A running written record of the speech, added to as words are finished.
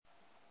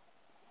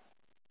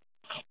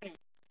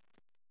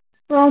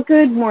Well,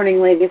 good morning,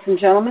 ladies and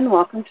gentlemen.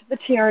 Welcome to the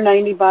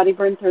TR90 Body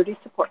Burn 30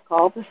 support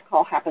call. This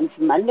call happens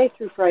Monday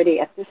through Friday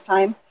at this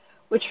time,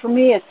 which for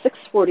me is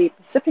 6:40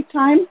 Pacific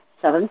time,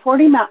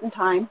 7:40 Mountain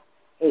time,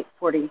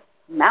 8:40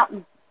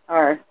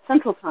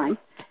 Central time,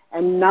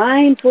 and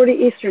 9:40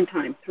 Eastern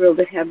time. Thrilled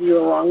to have you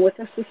along with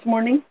us this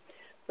morning.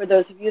 For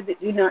those of you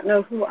that do not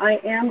know who I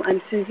am,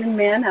 I'm Susan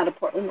Mann out of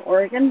Portland,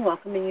 Oregon,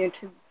 welcoming you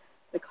to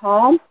the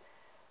call.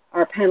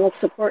 Our panel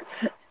supports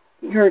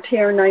your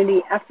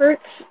TR90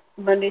 efforts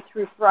Monday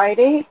through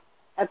Friday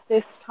at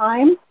this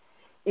time.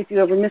 If you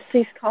ever miss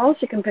these calls,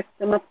 you can pick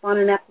them up on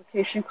an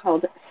application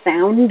called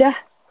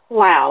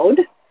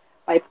SoundCloud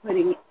by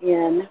putting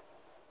in,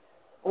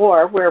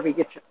 or wherever you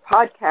get your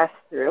podcast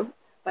through,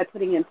 by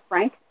putting in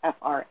Frank,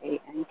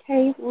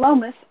 F-R-A-N-K,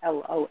 Lomas,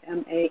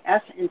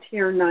 L-O-M-A-S, and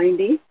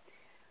TR90,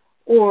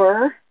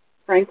 or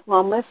Frank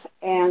Lomas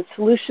and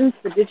Solutions,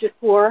 the Digit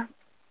 4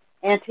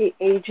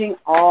 Anti-Aging,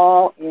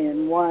 all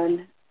in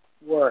one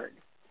word.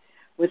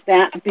 With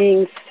that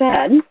being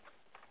said,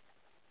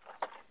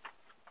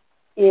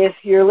 if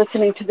you're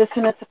listening to this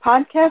and it's a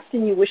podcast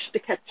and you wish to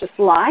catch us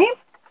live,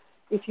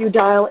 if you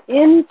dial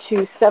in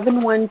to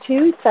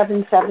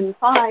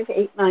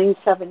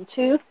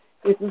 712-775-8972,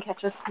 you can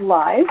catch us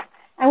live,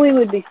 and we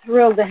would be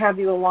thrilled to have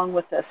you along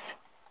with us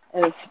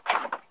as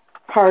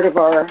part of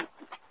our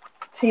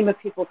team of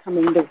people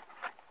coming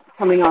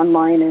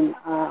online, and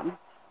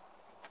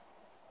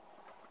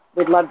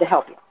we'd love to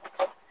help you.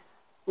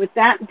 With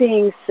that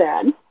being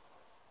said,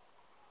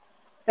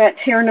 that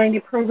TR90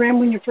 program,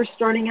 when you're first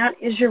starting out,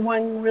 is your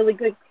one really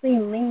good,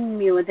 clean, lean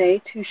meal a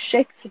day, 2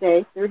 shakes a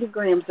day, 30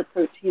 grams of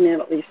protein in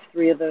at least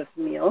 3 of those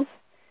meals.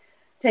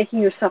 Taking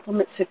your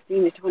supplements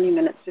 15 to 20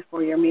 minutes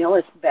before your meal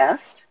is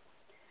best.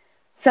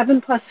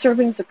 7+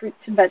 servings of fruits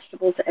and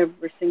vegetables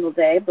every single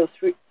day. Those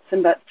fruits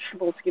and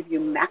vegetables give you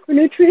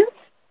macronutrients,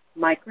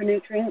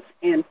 micronutrients,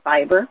 and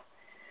fiber.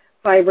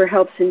 Fiber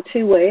helps in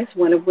 2 ways,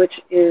 one of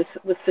which is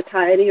with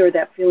satiety or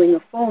that feeling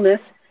of fullness.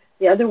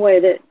 The other way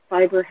that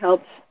fiber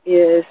helps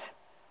is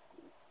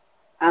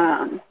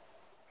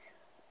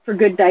for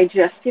good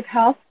digestive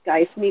health.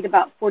 Guys need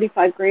about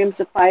 45 grams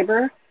of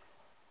fiber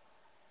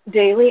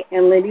daily,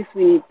 and ladies,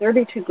 we need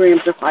 32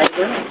 grams of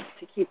fiber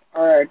to keep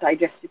our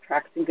digestive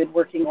tracts in good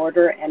working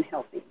order and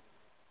healthy.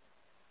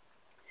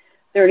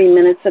 30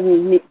 minutes of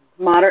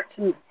moderate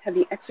to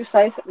heavy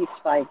exercise at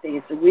least 5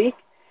 days a week.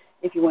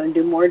 If you want to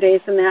do more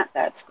days than that,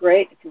 that's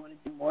great. If you want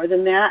to do more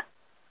than that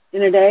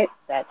in a day,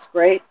 that's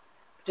great.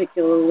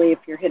 Particularly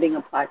if you're hitting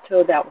a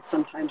plateau, that will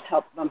sometimes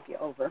help bump you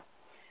over.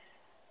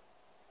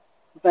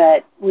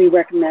 But we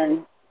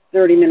recommend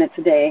 30 minutes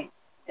a day,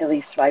 at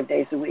least 5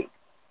 days a week.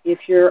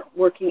 If you're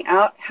working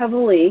out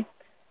heavily,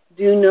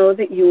 do know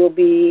that you will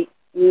be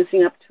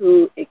using up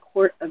to a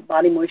quart of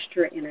body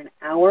moisture in an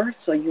hour,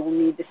 so you'll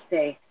need to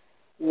stay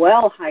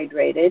well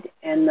hydrated,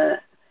 and the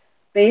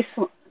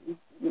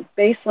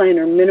baseline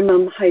or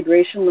minimum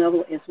hydration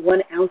level is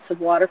 1 ounce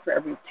of water for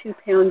every 2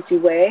 pounds you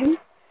weigh.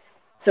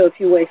 So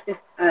if you weigh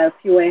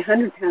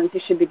 100 pounds,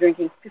 you should be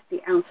drinking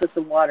 50 ounces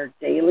of water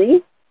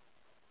daily.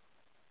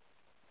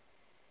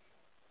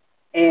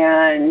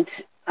 And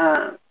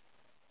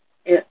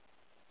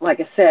like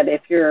I said,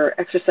 if you're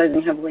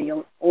exercising heavily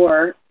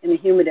or in a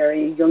humid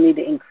area, you'll need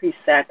to increase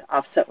that to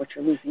offset what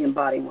you're losing in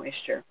body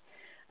moisture.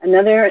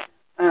 Another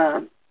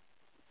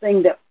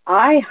thing that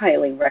I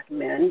highly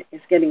recommend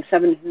is getting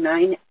 7 to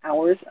 9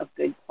 hours of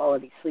good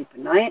quality sleep a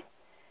night,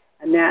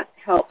 and that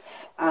helps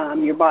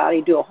your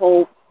body do a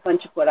whole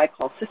bunch of what I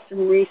call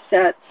system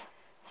resets,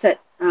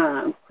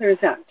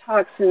 clears out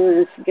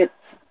toxins, gets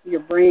your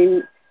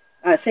brain,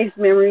 saves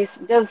memories.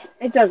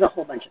 It does a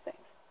whole bunch of things.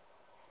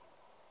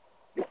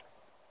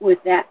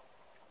 With that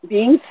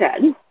being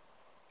said,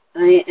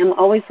 I am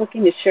always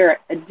looking to share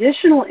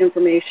additional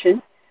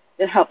information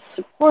that helps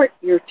support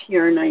your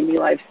TR90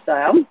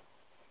 lifestyle.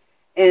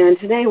 And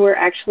today we're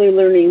actually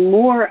learning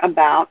more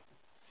about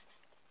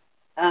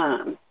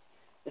the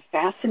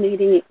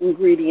fascinating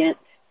ingredient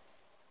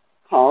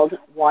called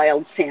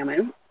wild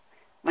salmon.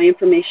 My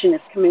information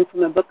is coming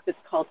from a book that's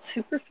called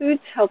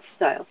Superfoods Health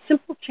Style,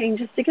 Simple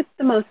Changes to Get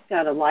the Most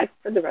Out of Life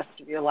for the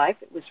Rest of Your Life.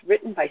 It was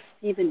written by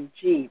Stephen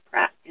G.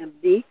 Pratt,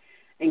 MD,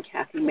 and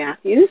Kathy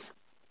Matthews.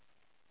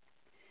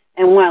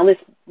 And while this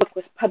book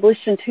was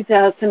published in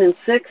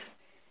 2006,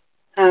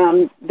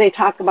 they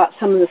talk about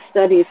some of the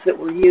studies that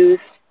were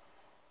used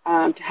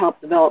to help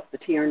develop the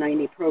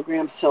TR90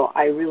 program, so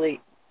I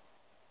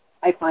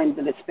find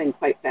that it's been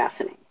quite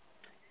fascinating.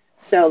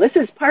 So this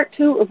is part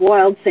 2 of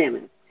wild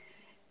salmon.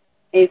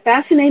 A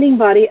fascinating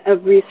body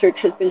of research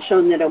has been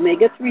shown that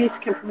omega-3s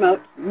can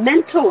promote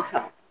mental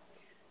health.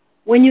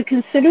 When you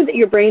consider that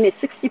your brain is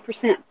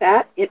 60%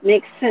 fat, it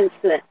makes sense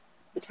that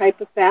the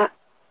type of fat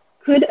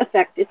could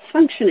affect its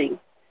functioning.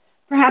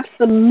 Perhaps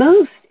the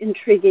most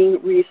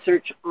intriguing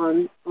research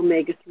on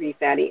omega-3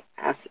 fatty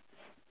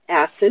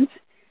acids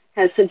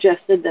has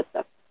suggested that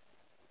the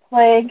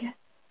plague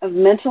of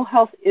mental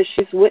health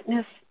issues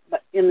witnessed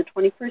in the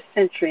 21st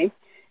century,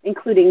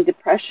 including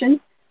depression,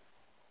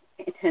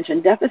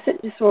 attention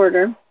deficit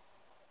disorder,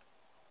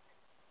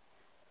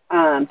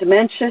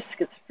 Dementia,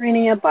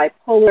 schizophrenia,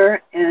 bipolar,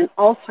 and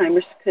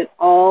Alzheimer's could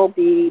all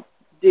be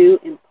due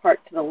in part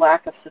to the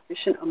lack of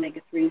sufficient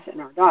omega-3s in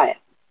our diet.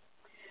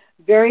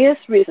 Various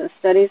recent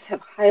studies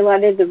have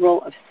highlighted the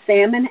role of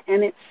salmon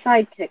and its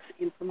sidekicks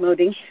in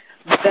promoting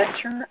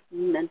better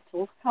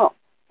mental health.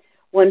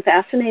 One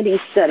fascinating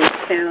study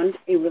found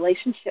a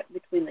relationship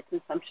between the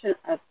consumption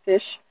of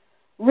fish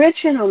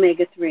rich in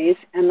omega-3s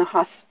and the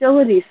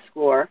hostility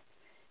score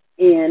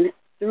in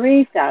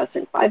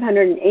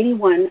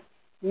 3,581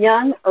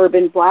 young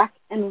urban black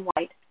and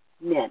white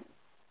men.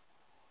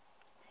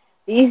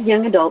 These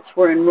young adults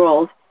were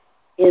enrolled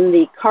in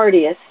the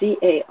CARDIA,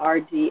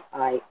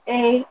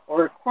 C-A-R-D-I-A,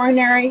 or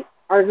Coronary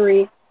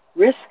Artery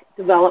Risk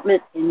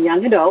Development in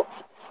Young Adults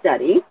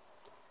study,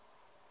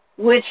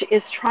 which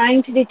is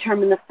trying to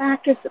determine the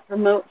factors that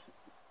promote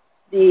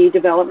the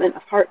development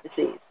of heart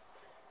disease.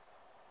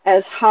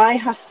 As high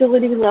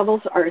hostility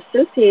levels are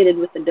associated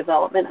with the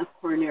development of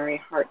coronary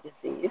heart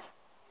disease,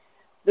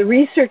 the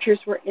researchers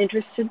were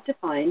interested to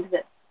find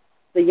that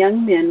the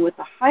young men with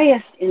the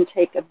highest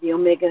intake of the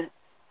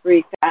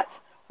omega-3 fats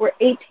were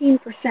 18%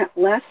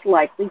 less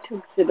likely to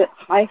exhibit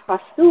high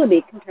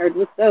hostility compared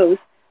with those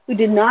who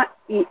did not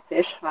eat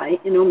fish high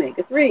in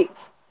omega-3s.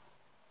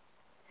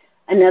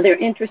 Another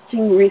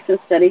interesting recent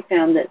study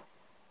found that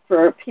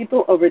for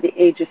people over the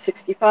age of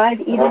 65,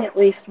 eating at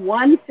least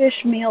one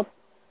fish meal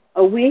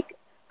a week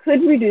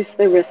could reduce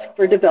the risk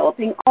for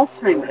developing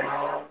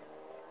Alzheimer's.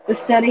 The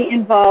study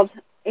involved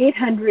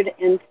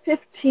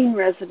 815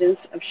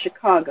 residents of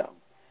Chicago.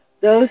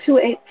 Those who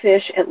ate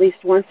fish at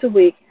least once a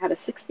week had a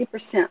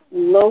 60%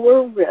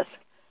 lower risk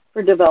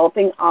for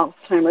developing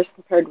Alzheimer's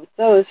compared with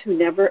those who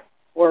never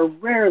or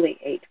rarely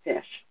ate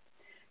fish.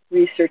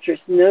 Researchers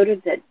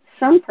noted that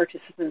some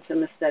participants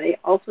in the study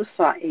also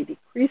saw a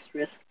decreased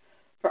risk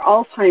for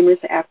Alzheimer's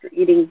after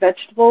eating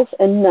vegetables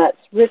and nuts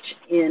rich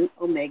in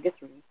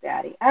omega-3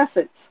 fatty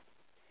acids.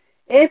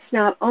 It's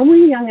not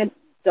only young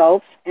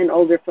adults and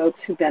older folks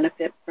who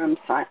benefit from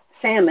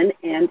salmon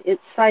and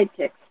its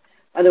sidekicks.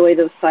 By the way,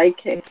 those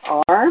sidekicks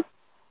are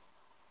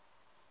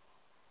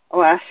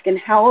Alaskan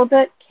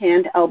halibut,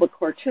 canned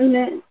albacore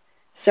tuna,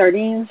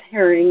 sardines,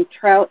 herring,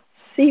 trout,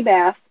 sea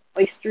bass,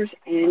 oysters,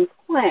 and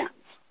clams.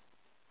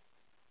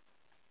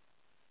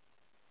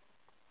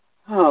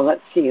 Oh,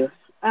 let's see.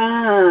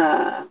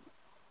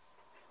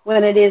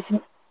 When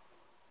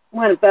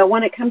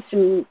it comes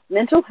to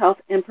mental health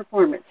and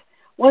performance,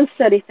 one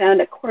study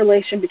found a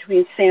correlation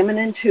between salmon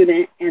and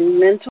tuna and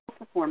mental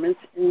performance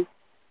in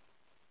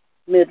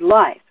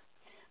midlife.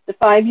 The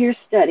 5-year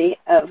study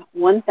of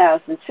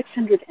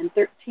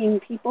 1,613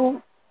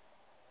 people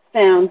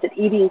found that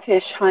eating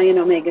fish high in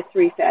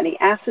omega-3 fatty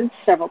acids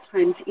several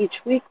times each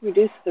week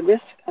reduced the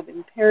risk of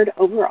impaired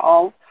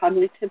overall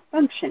cognitive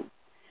function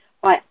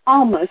by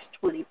almost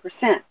 20%.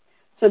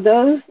 So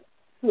those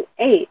who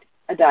ate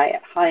a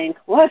diet high in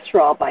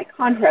cholesterol, by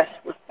contrast,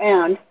 were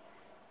found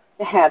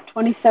to have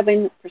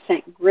 27%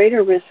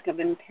 greater risk of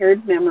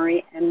impaired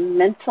memory and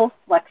mental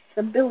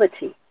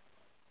flexibility.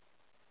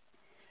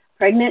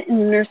 Pregnant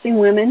and nursing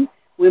women,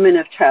 women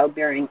of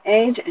childbearing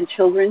age, and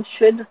children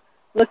should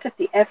look at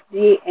the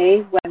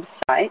FDA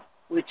website,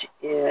 which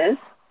is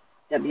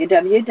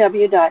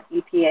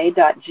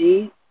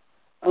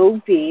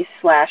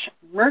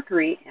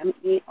www.epa.gov/mercury,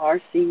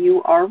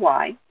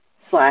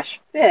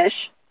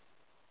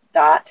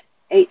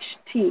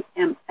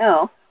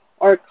 mercury/fish.html,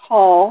 or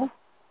call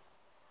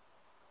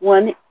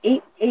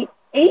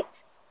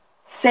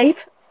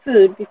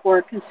 1-888-SAFE-FOOD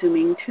before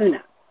consuming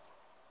tuna.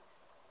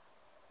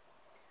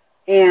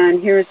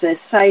 And here's a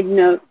side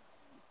note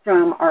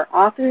from our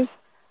authors.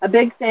 A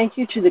big thank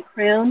you to the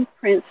Crown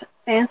Prince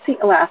Fancy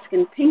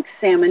Alaskan Pink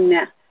Salmon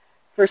Net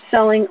for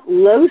selling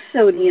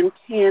low-sodium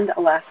canned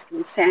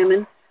Alaskan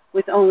salmon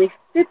with only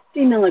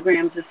 50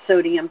 milligrams of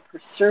sodium per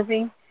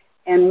serving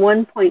and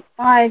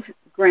 1.5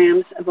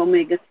 grams of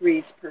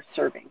omega-3s per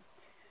serving.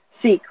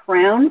 See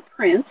Crown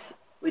Prince,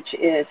 which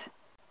is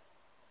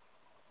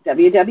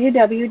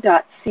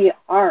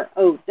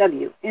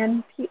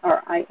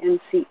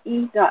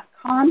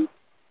www.crownprince.com,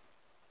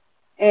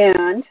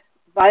 and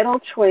Vital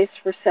Choice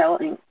for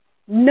selling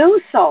no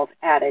salt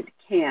added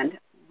canned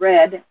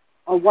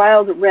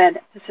wild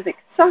red Pacific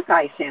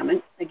sockeye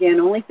salmon, again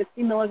only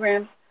 50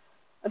 milligrams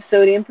of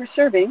sodium per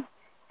serving,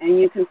 and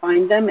you can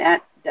find them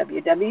at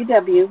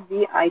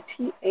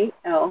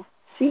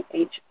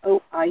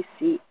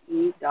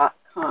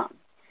www.vitalchoice.com.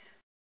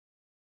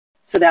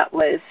 So that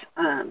was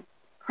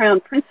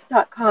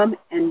crownprince.com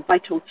and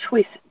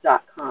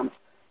vitalchoice.com.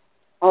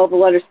 All the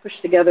letters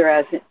pushed together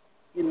as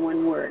in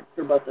one word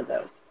for both of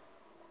those.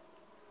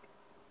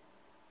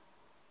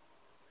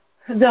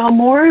 Though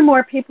more and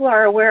more people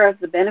are aware of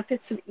the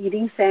benefits of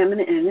eating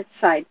salmon and its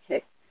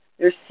sidekick,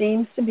 there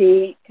seems to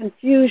be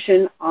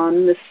confusion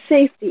on the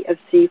safety of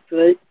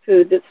seafood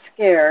that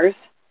scares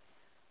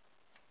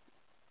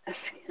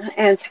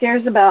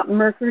about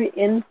mercury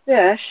in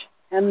fish,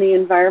 and the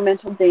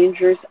environmental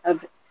dangers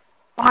of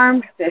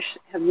farmed fish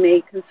have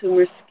made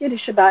consumers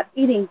skittish about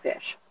eating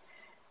fish.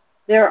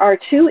 There are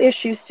two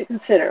issues to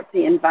consider: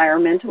 the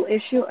environmental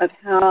issue of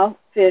how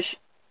fish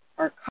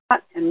are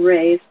caught and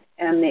raised,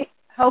 and the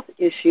health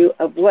issue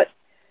of what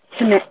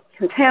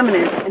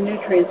contaminants and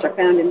nutrients are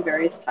found in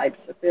various types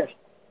of fish.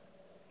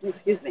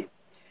 Excuse me.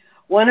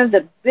 One of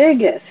the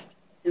biggest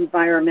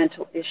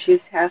environmental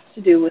issues has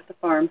to do with the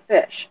farm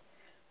fish.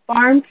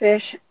 Farm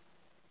fish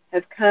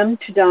have come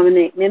to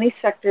dominate many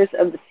sectors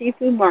of the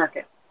seafood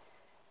market.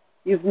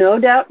 You've no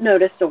doubt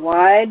noticed a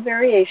wide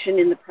variation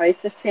in the price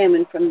of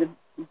salmon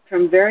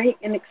from very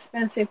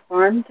inexpensive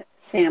farmed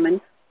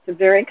salmon to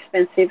very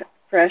expensive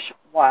fresh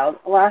wild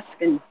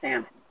Alaskan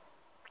salmon.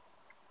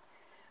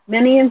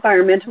 Many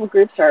environmental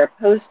groups are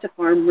opposed to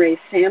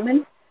farm-raised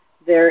salmon.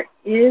 There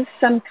is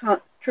some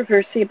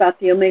controversy about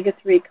the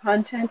omega-3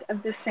 content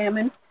of the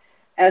salmon,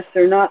 as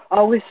they're not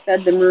always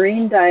fed the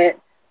marine diet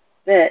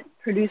that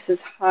produces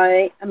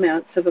high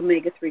amounts of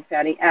omega-3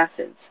 fatty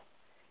acids.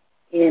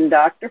 In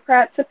Dr.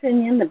 Pratt's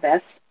opinion, the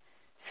best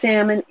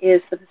salmon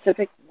is the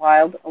Pacific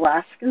wild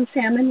Alaskan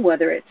salmon,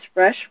 whether it's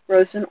fresh,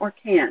 frozen, or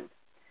canned.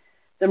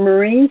 The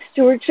Marine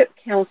Stewardship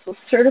Council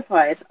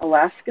certifies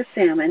Alaska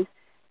salmon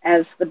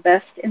as the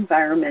best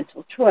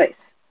environmental choice.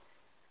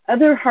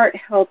 Other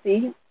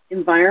heart-healthy,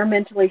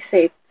 environmentally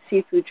safe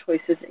seafood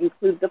choices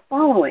include the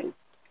following: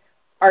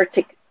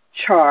 Arctic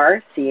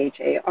char,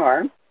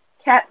 C-H-A-R,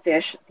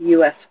 catfish, the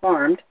U.S.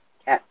 farmed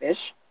catfish,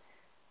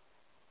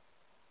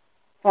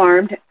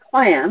 farmed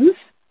clams,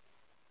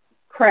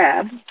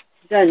 crab,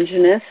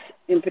 Dungeness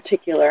in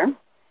particular,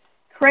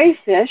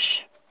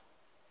 crayfish,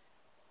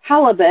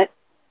 halibut,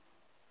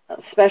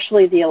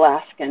 especially the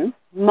Alaskan,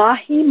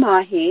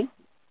 mahi-mahi,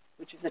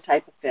 which is a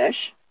type of fish,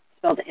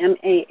 spelled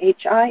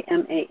M-A-H-I,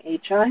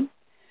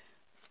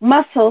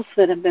 mussels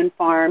that have been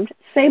farmed,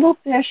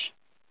 sablefish,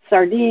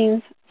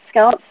 sardines,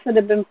 scallops that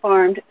have been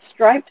farmed,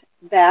 striped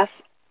bass,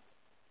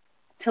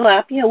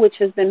 tilapia, which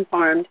has been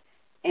farmed,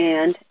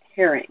 and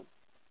herring.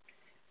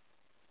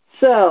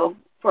 So,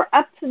 for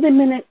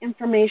up-to-the-minute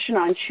information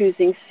on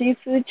choosing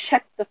seafood,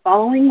 check the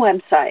following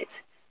websites.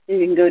 You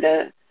can go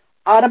to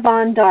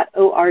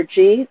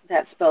audubon.org,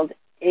 that's spelled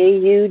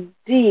AUDUBON.org.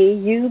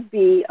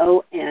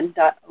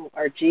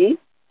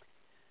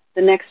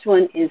 The next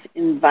one is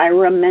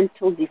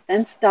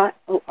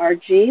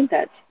environmentaldefense.org,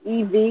 that's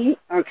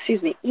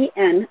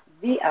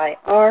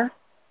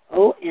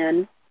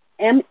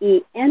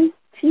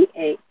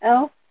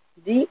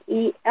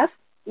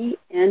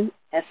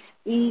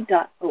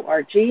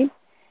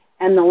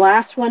And the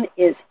last one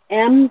is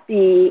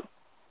MBAYAG.org,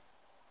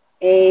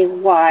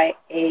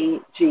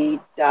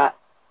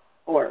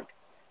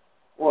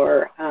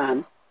 or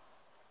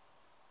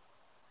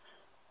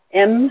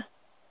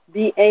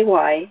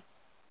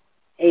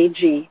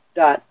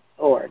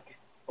MBAYAG.org.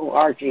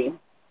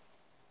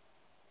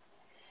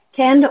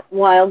 Canned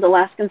wild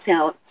Alaskan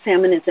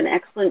salmon is an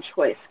excellent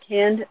choice.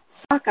 Canned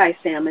sockeye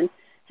salmon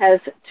has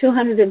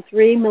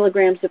 203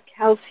 milligrams of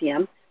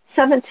calcium,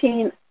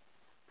 17%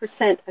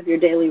 of your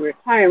daily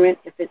requirement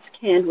if it's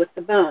canned with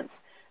the bones.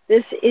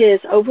 This is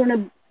over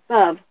and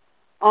above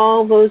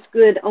all those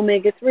good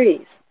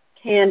omega-3s.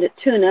 Canned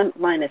tuna,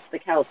 minus the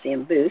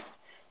calcium boost,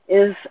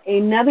 is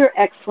another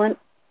excellent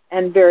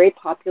and very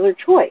popular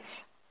choice.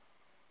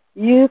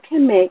 You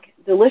can make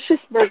delicious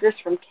burgers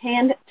from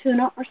canned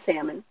tuna or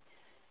salmon.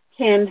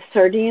 Canned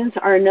sardines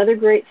are another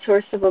great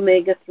source of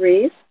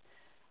omega-3s.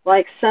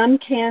 Like some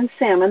canned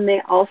salmon,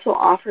 they also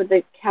offer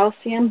the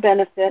calcium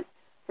benefit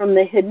from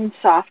the hidden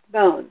soft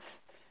bones.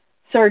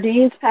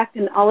 Sardines packed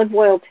in olive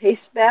oil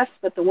taste best,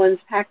 but the ones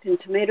packed in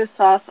tomato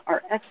sauce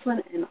are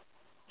excellent and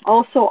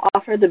also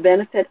offer the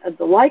benefit of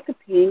the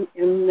lycopene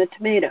in the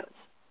tomatoes.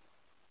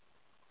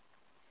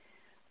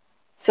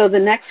 So the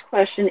next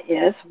question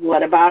is,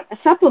 what about a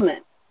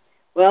supplement?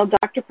 Well,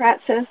 Dr.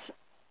 Pratt says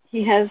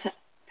he has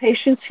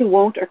patients who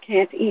won't or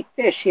can't eat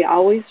fish. He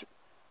always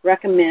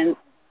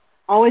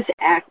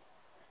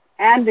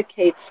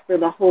advocates for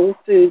the whole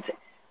foods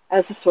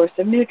as a source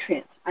of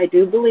nutrients. I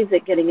do believe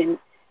that getting an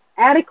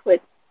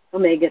adequate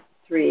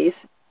omega-3s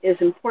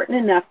is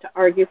important enough to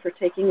argue for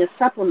taking a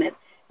supplement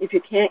if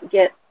you can't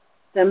get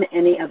them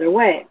any other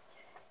way.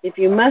 If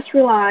you must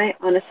rely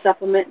on a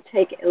supplement,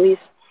 take at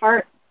least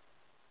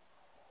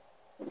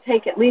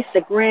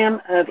a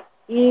gram of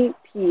EPA/DHA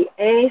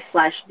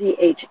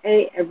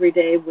every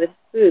day with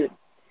food.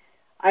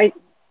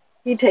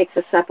 He takes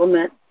a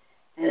supplement,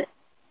 and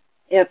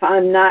if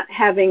I'm not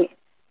having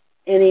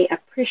any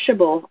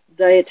appreciable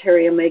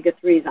dietary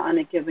omega-3s on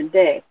a given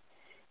day.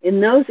 In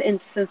those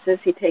instances,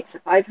 he takes a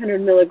 500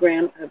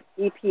 milligram of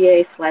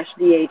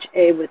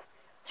EPA/DHA with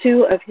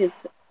 2 of his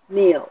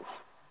meals.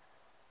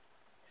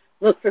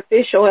 Look for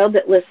fish oil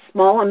that lists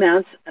small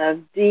amounts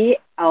of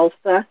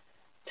D-alpha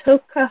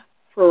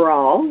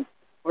tocopherol,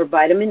 or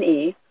vitamin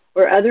E,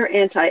 or other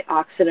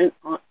antioxidant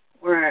on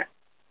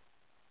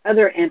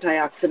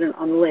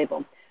the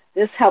label.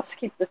 This helps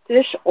keep the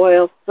fish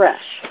oil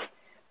fresh.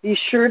 Be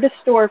sure to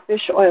store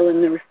fish oil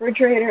in the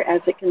refrigerator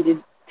as it can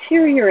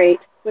deteriorate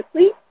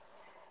quickly.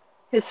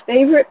 His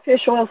favorite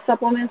fish oil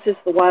supplements is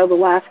the wild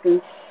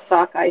Alaskan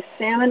sockeye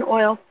salmon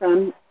oil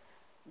from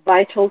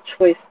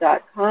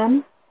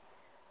vitalchoice.com,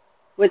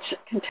 which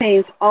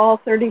contains all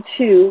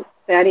 32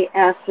 fatty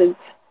acids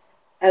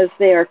as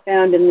they are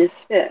found in this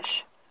fish,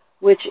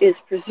 which is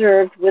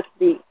preserved with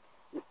the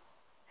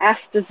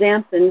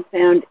astaxanthin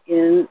found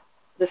in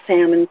the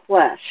salmon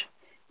flesh.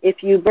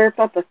 If you burp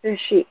up a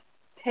fishy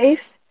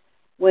taste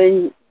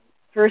when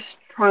first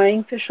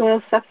trying fish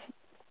oil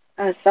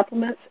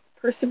supplements,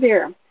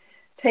 persevere.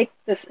 Take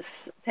the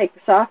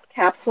soft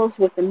capsules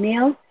with a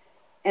meal,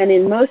 and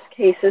in most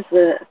cases,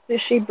 the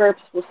fishy burps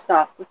will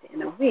stop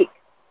within a week.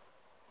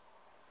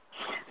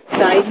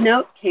 Side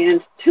note,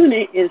 canned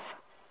tuna is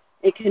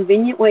a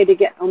convenient way to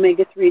get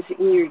omega-3s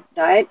in your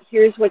diet.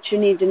 Here's what you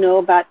need to know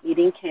about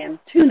eating canned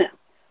tuna.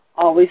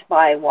 Always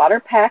buy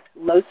water-packed,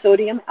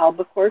 low-sodium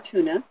albacore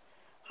tuna,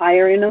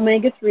 higher in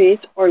omega-3s,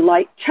 or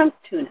light chunk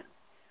tuna.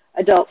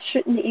 Adults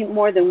shouldn't eat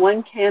more than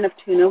 1 can of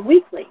tuna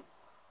weekly.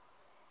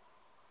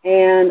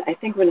 And I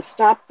think we're going to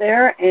stop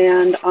there.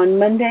 And on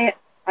Monday,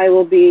 I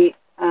will be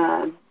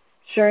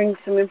sharing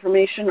some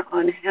information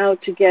on how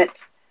to get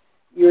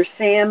your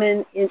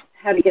salmon,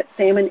 how to get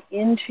salmon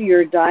into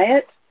your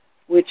diet,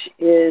 which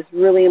is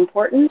really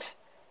important,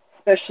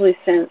 especially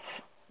since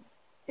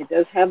it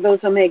does have those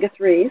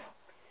omega-3s.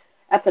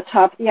 At the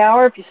top of the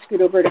hour, if you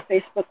scoot over to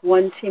Facebook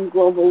One Team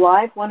Global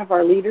Live, one of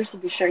our leaders will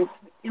be sharing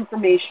some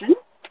information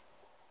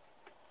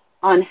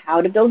on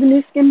how to build a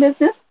new skin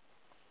business,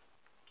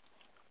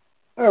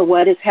 or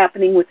what is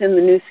happening within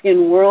the new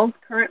skin world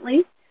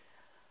currently.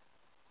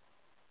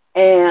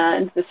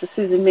 And this is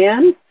Susan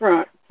Mann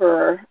for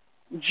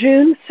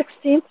June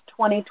 16th,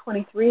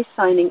 2023,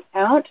 signing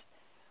out.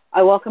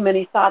 I welcome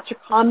any thoughts or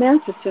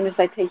comments as soon as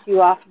I take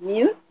you off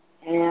mute,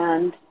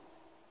 and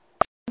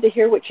to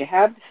hear what you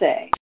have to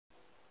say.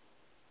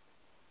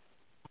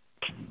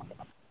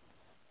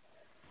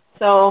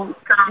 So,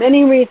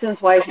 many reasons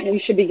why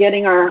we should be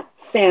getting our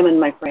salmon,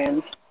 my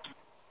friends.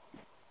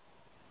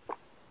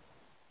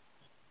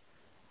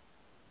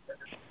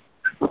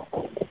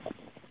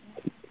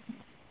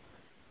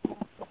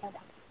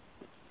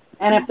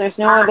 And if there's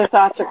no other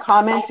thoughts or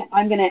comments,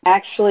 I'm going to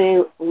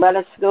actually let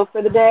us go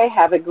for the day.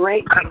 Have a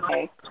great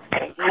day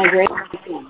and a great weekend.